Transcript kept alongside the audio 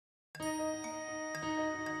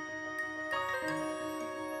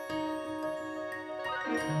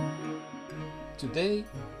Today,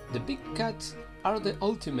 the big cats are the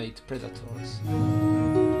ultimate predators.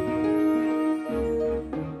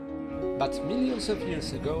 But millions of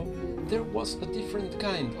years ago, there was a different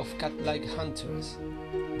kind of cat-like hunters,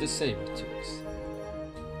 the sabertooths.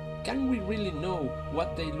 Can we really know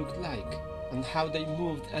what they looked like and how they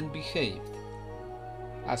moved and behaved?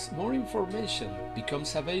 As more information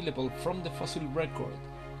becomes available from the fossil record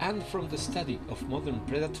and from the study of modern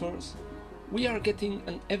predators, we are getting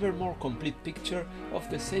an ever more complete picture of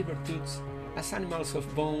the sabertooths as animals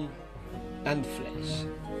of bone and flesh.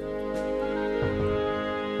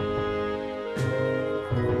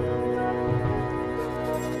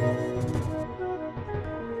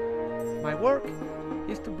 My work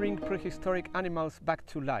is to bring prehistoric animals back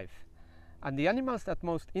to life, and the animals that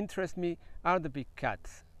most interest me are the big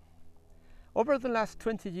cats. Over the last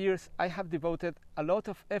 20 years, I have devoted a lot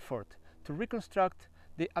of effort to reconstruct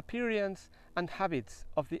the appearance and habits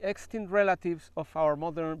of the extinct relatives of our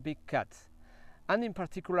modern big cats, and in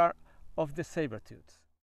particular of the sabertooths.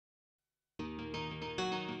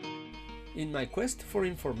 In my quest for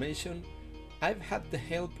information, I've had the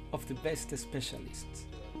help of the best specialists,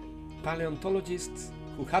 paleontologists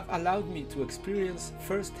who have allowed me to experience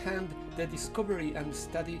firsthand the discovery and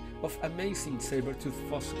study of amazing sabertooth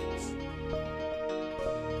fossils,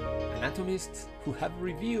 anatomists who have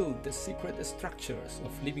revealed the secret structures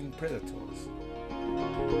of living predators,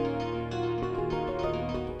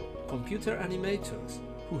 computer animators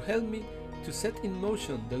who help me to set in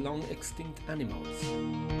motion the long extinct animals,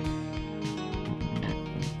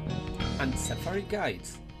 and safari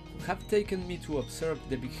guides who have taken me to observe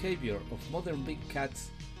the behavior of modern big cats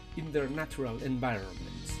in their natural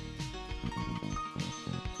environments.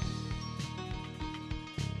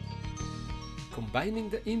 Combining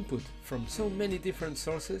the input from so many different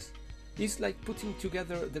sources is like putting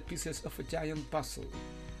together the pieces of a giant puzzle,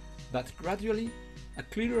 but gradually a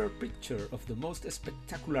clearer picture of the most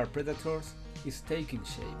spectacular predators is taking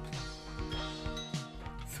shape.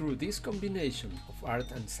 Through this combination of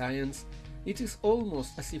art and science, it is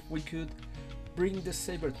almost as if we could bring the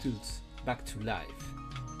sabertooths back to life.